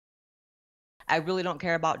I really don't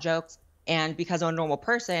care about jokes. And because I'm a normal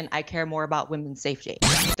person, I care more about women's safety.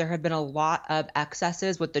 There have been a lot of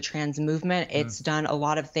excesses with the trans movement. It's done a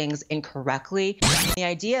lot of things incorrectly. The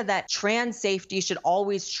idea that trans safety should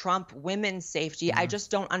always trump women's safety, I just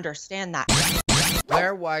don't understand that.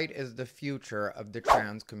 Blaire White is the future of the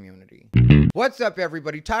trans community. What's up,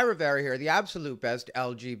 everybody? Ty Rivera here, the absolute best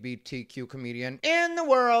LGBTQ comedian in the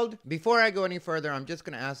world. Before I go any further, I'm just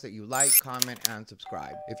going to ask that you like, comment, and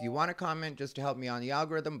subscribe. If you want to comment just to help me on the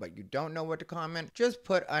algorithm, but you don't know what to comment, just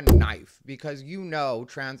put a knife, because you know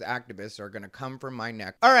trans activists are going to come for my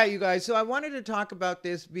neck. All right, you guys, so I wanted to talk about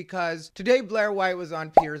this because today Blaire White was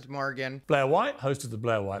on Piers Morgan. Blaire White, host of the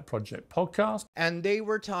Blaire White Project podcast. And they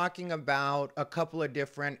were talking about a couple of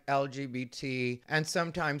different LGBT and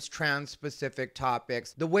sometimes trans-specific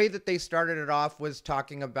topics. The way that they started it off was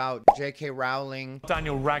talking about JK Rowling.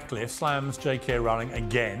 Daniel Radcliffe slams JK Rowling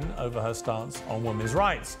again over her stance on women's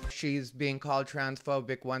rights. She's being called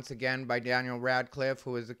transphobic once again by Daniel Radcliffe,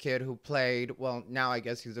 who is a kid who played, well, now I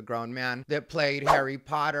guess he's a grown man, that played Harry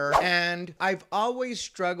Potter. And I've always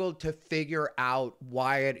struggled to figure out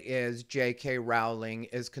why it is JK Rowling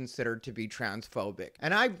is considered to be transphobic.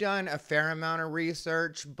 And I've done a fair amount of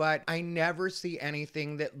research, but I never see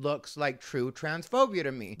anything that looks like true transphobia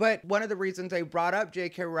to me. But one of the reasons I brought up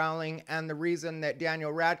JK Rowling and the reason that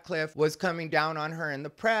Daniel Radcliffe was coming down on her in the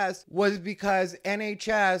press was because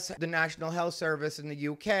NHS, the National Health Service in the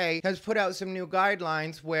UK, has put out some new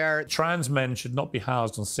guidelines where trans men should not be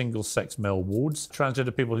housed on single-sex male wards.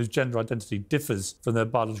 Transgender people whose gender identity differs from their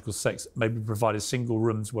biological sex may be provided single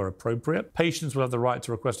rooms where appropriate. Patients will have the right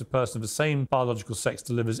to request a person of the same biological sex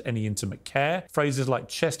delivers any intimate care. Phrases like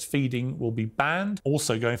chest feeding will be banned.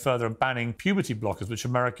 Also going further and banning puberty blockers, which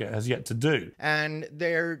America has yet to do. And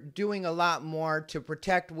they're doing a lot more to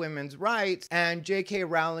protect women's rights, and JK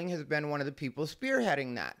Rowling has been one of the people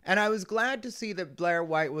spearheading that. And I was glad to see that Blaire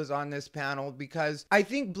White was on this panel because I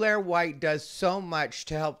think Blaire White does so much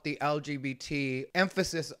to help the LGBT,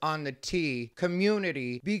 emphasis on the T,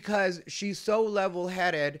 community, because she's so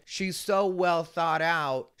level-headed, she's so well thought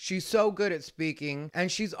out, she's so good at speaking,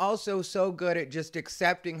 and she's also so good at just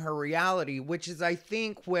accepting her reality, which is, I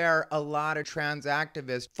think, where a lot of trans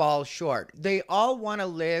activists fall short. They all want to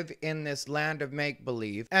live in this land of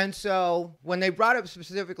make-believe. And so when they brought up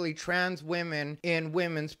specifically trans women in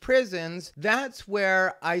women's prisons, that's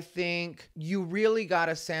where I think you really got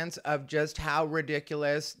a sense of just how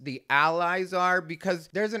ridiculous the allies are, because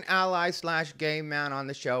there's an ally/gay man on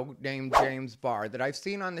the show named James Barr that I've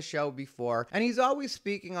seen on the show before, and he's always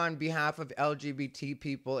speaking on behalf of LGBT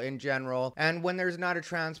people in general, and when there's not a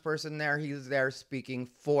trans person there, he's there speaking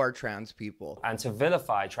for trans people. And to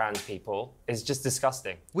vilify trans people is just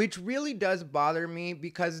disgusting. Which really does bother me,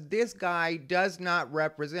 because this guy does not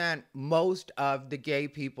represent most of the gay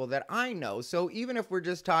people that I know. So even if we're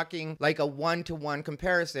just talking like a one-to-one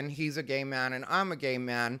comparison, he's a gay man and I'm a gay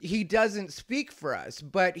man, he doesn't speak for us,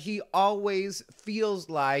 but he always feels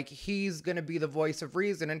like he's gonna be the voice of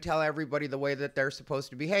reason and tell everybody the way that they're supposed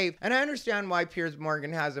to behave. And I understand why Piers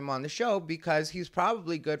Morgan has him on the show, because he's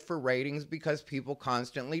probably good for ratings because people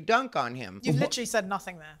constantly dunk on him. You've literally said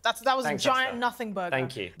nothing there. That was Thanks, a giant Esther. nothing burger.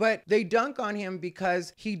 Thank you. But they dunk on him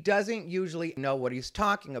because he doesn't usually know what he's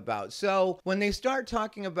talking about. So when they start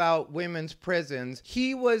talking about women's prisons,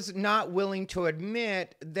 he was not willing to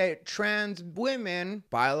admit that trans women,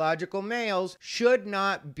 biological males, should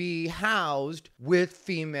not be housed with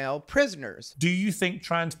female prisoners. Do you think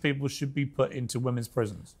trans people should be put into women's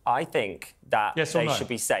prisons? I think that Yes or they no? should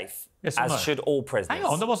be safe, Yes or as no? should all prisoners. Hang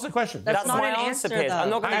on, what's the question? That's That's not my an answer, answer, Piers. though. I'm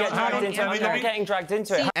not going to That's get not dragged an into it. I'm answer. not getting dragged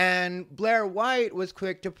into it. And Blaire White was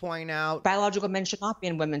quick to point out, Biological men should not be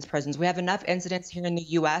in women's prisons. We have enough incidents here in the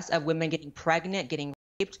U.S. of women getting pregnant, getting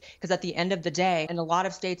raped, because at the end of the day, in a lot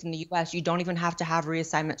of states in the U.S., you don't even have to have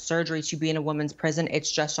reassignment surgery to be in a women's prison.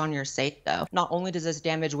 It's just on your safe, though. Not only does this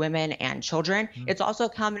damage women and children, it's also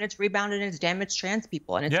come and it's rebounded and it's damaged trans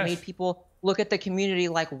people, and it's Yes. made people look at the community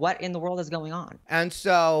like, what in the world is going on? and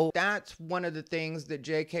so that's one of the things that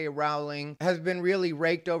JK Rowling has been really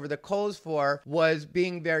raked over the coals for, was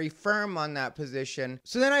being very firm on that position.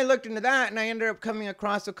 So then I looked into that and I ended up coming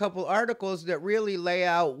across a couple articles that really lay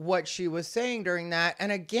out what she was saying during that.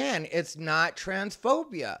 And again, it's not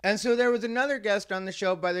transphobia. And so there was another guest on the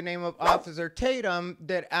show by the name of Officer Tatum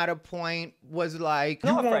that at a point was like, You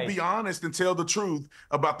Not won't afraid. be honest and tell the truth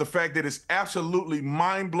about the fact that it's absolutely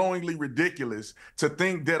mind-blowingly ridiculous to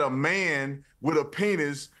think that a man with a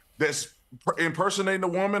penis that's impersonating a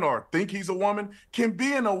woman or think he's a woman can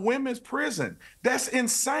be in a women's prison. That's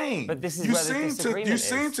insane. But this is you where the seem disagreement you is.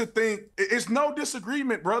 seem to think it's no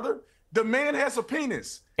disagreement, brother. The man has a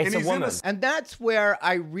penis. It's and a he's woman. innocent. And that's where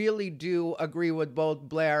I really do agree with both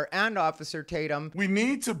Blaire and Officer Tatum. We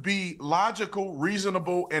need to be logical,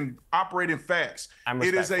 reasonable, and operate in facts. And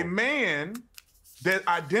It is a respectful. man that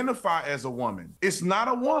identify as a woman. It's not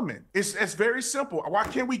a woman. It's very simple. Why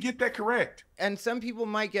can't we get that correct? And some people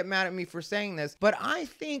might get mad at me for saying this, but I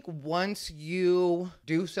think once you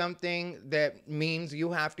do something that means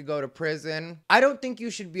you have to go to prison, I don't think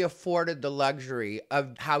you should be afforded the luxury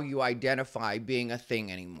of how you identify being a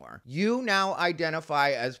thing anymore. You now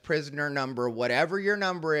identify as prisoner number, whatever your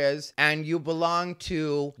number is, and you belong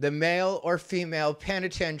to the male or female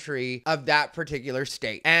penitentiary of that particular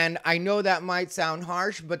state. And I know that might sound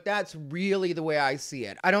harsh, but that's really the way I see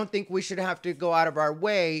it. I don't think we should have to go out of our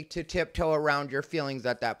way to tiptoe around your feelings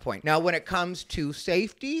at that point. Now, when it comes to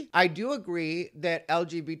safety, I do agree that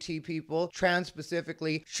LGBT people, trans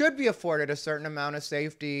specifically, should be afforded a certain amount of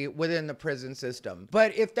safety within the prison system.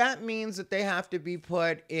 But if that means that they have to be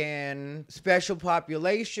put in special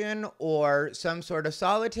population or some sort of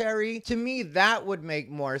solitary, to me, that would make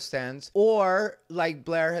more sense. Or, like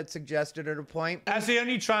Blaire had suggested at a point, As the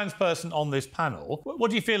only trans person on this panel, what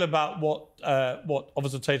do you feel about what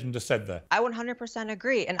Officer Tatum just said there? I 100%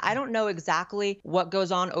 agree. And I don't know exactly what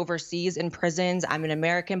goes on overseas in prisons. I'm an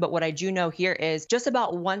American, but what I do know here is just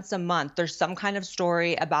about once a month, there's some kind of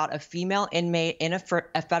story about a female inmate in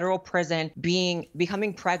a federal prison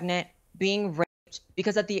becoming pregnant, being raped.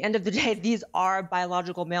 Because at the end of the day, these are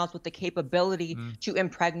biological males with the capability to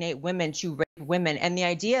impregnate women, to rape women. And the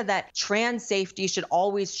idea that trans safety should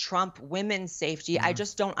always trump women's safety, I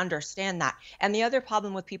just don't understand that. And the other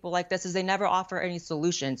problem with people like this is they never offer any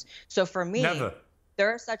solutions. So for me, there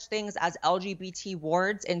are such things as LGBT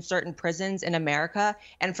wards in certain prisons in America.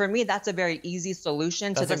 And for me, that's a very easy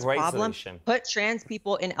solution to this problem. Put trans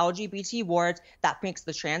people in LGBT wards. That makes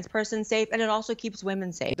the trans person safe, and it also keeps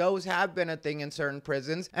women safe. Those have been a thing in certain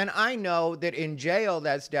prisons. And I know that in jail,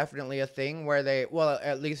 that's definitely a thing where they, well,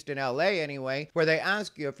 at least in LA anyway, where they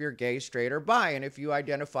ask you if you're gay, straight, or bi. And if you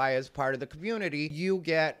identify as part of the community, you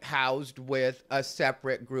get housed with a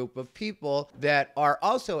separate group of people that are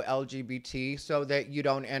also LGBT so that you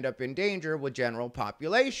don't end up in danger with general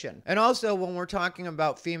population. And also, when we're talking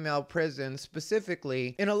about female prisons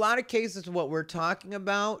specifically, in a lot of cases, what we're talking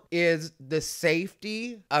about is the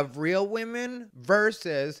safety of real women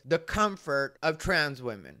versus the comfort of trans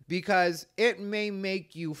women. Because it may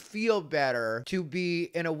make you feel better to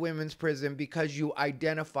be in a women's prison because you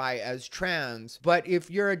identify as trans. But if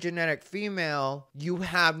you're a genetic female, you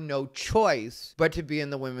have no choice but to be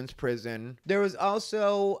in the women's prison. There was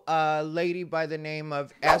also a lady by the name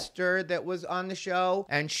of Esther that was on the show,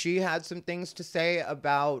 and she had some things to say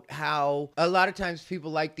about how a lot of times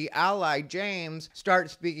people like the ally James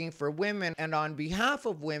start speaking for women and on behalf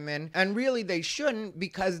of women, and really they shouldn't,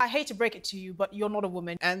 because I hate to break it to you, but you're not a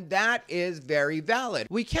woman. And that is very valid.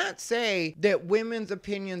 We can't say that women's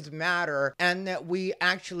opinions matter and that we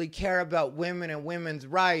actually care about women and women's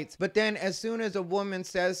rights, but then as soon as a woman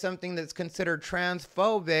says something that's considered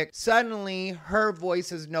transphobic, suddenly her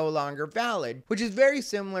voice is no longer valid, which is very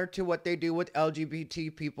similar to what they do with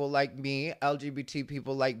LGBT people like me, LGBT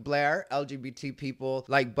people like Blaire, LGBT people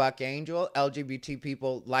like Buck Angel, LGBT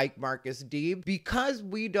people like Marcus Deeb. Because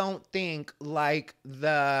we don't think like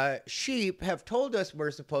the sheep have told us we're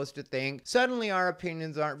supposed to think, suddenly our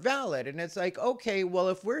opinions aren't valid. And it's like, okay, well,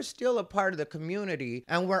 if we're still a part of the community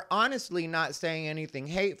and we're honestly not saying anything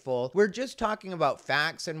hateful, we're just talking about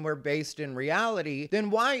facts and we're based in reality, then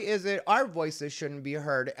why is it our voices shouldn't be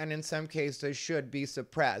heard and in some cases should be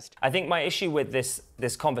suppressed? I think my issue with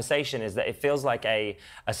this conversation is that it feels like a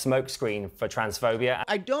smokescreen for transphobia.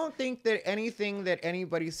 I don't think that anything that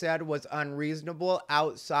anybody said was unreasonable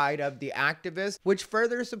outside of the activists, which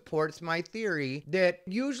further supports my theory that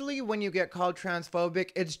usually when you get called transphobic,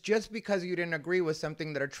 it's just because you didn't agree with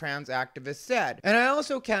something that a trans activist said. And I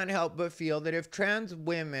also can't help but feel that if trans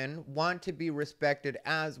women want to be respected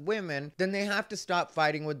as women, then they have to stop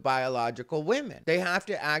fighting with biological women. They have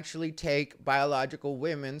to actually take biological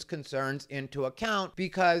women's concerns into account,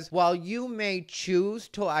 because while you may choose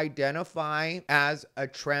to identify as a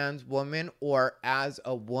trans woman or as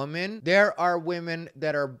a woman, there are women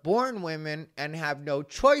that are born women and have no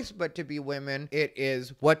choice but to be women. It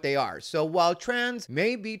is what they are. So while trans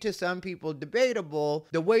may be to some people debatable,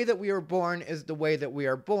 the way that we were born is the way that we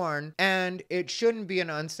are born, and it shouldn't be an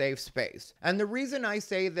unsafe space. And the reason I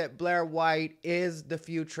say that Blaire White is the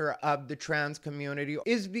future of the trans community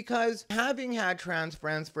is because having had trans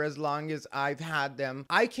friends for as long as I've had them,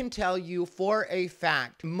 I can tell you for a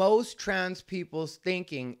fact, most trans people's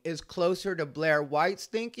thinking is closer to Blaire White's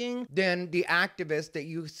thinking than the activists that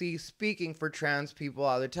you see speaking for trans people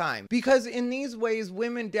all the time. Because in these ways,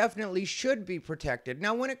 women definitely should be protected.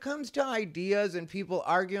 Now, when it comes to ideas and people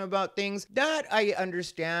arguing about things, that I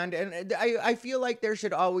understand. And I feel like there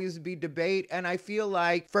should always be debate. And I feel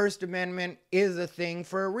like First Amendment is a thing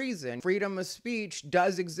for a reason. Freedom of speech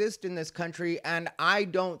does exist in this country. And I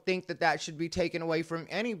don't think that that should be taken away from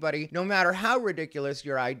anybody, no matter how ridiculous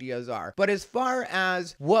your ideas are. But as far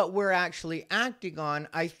as what we're actually acting on,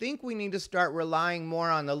 I think we need to start relying more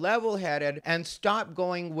on the level-headed and stop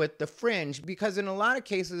going with the fringe, because in a lot of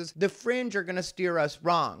cases, the fringe are going to steer us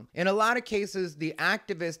wrong. In a lot of cases, the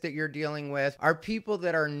activists that you're dealing with are people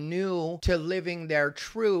that are new to living their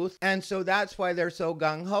truth, and so that's why they're so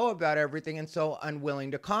gung-ho about everything and so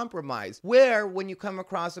unwilling to compromise. Where when you come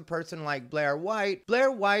across a person like Blaire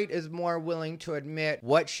White is more willing to admit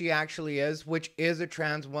what she actually is, which is a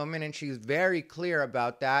trans woman, and she's very clear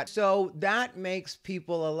about that. So that makes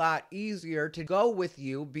people a lot easier to go with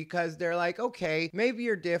you, because they're like, okay, maybe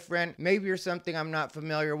you're different, maybe you're something I'm not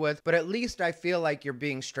familiar with, but at least I feel like you're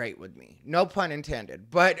being straight with me. No pun intended.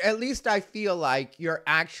 But at least I feel like you're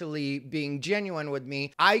actually being genuine with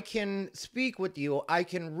me. I can speak with you. I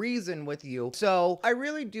can reason with you. So I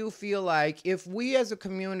really do feel like if we as a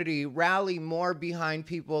community rally more behind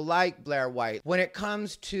people like Blaire White when it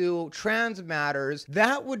comes to trans matters,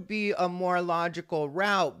 that would be a more logical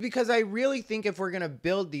route, because I really think if we're going to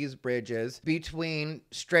build these bridges between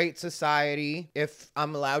straight society, if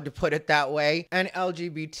I'm allowed to put it that way, and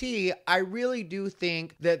LGBT, I really do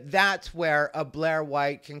think that that's where a Blaire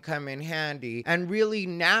White can come in handy and really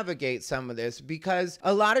navigate some of this, because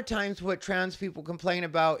a lot of times what trans people complain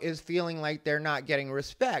about is feeling like they're not getting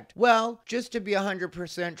respect. Well, just to be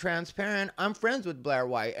 100% transparent, I'm friends with Blaire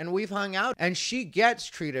White and we've hung out, and she gets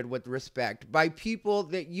treated with respect by people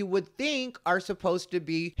that you would think are supposed to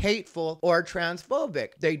be hateful or transphobic.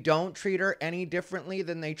 They don't treat her any differently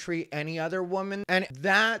than they treat any other woman, and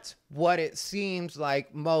that's what it seems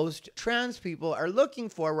like most trans people are looking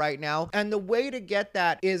for right now. And the way to get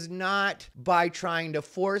that is not by trying to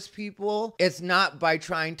force people. It's not by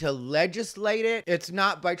trying to legislate it. It's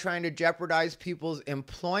not by trying to jeopardize people's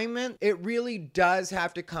employment. It really does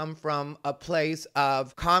have to come from a place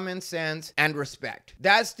of common sense and respect.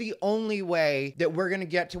 That's the only way that we're going to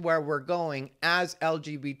get to where we're going as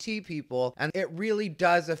LGBT people. And it really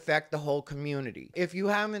does affect the whole community. If you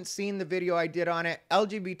haven't seen the video I did on it,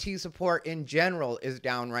 LGBT support in general is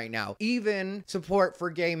down right now. Even support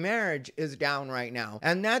for gay marriage is down right now.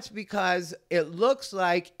 And that's because it looks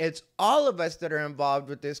like it's all of us that are involved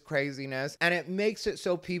with this craziness, and it makes it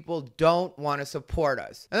so people don't want to support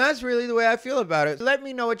us. And that's really the way I feel about it. Let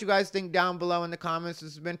me know what you guys think down below in the comments.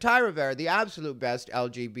 This has been Ty Rivera, the absolute best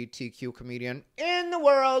LGBTQ comedian in the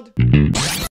world.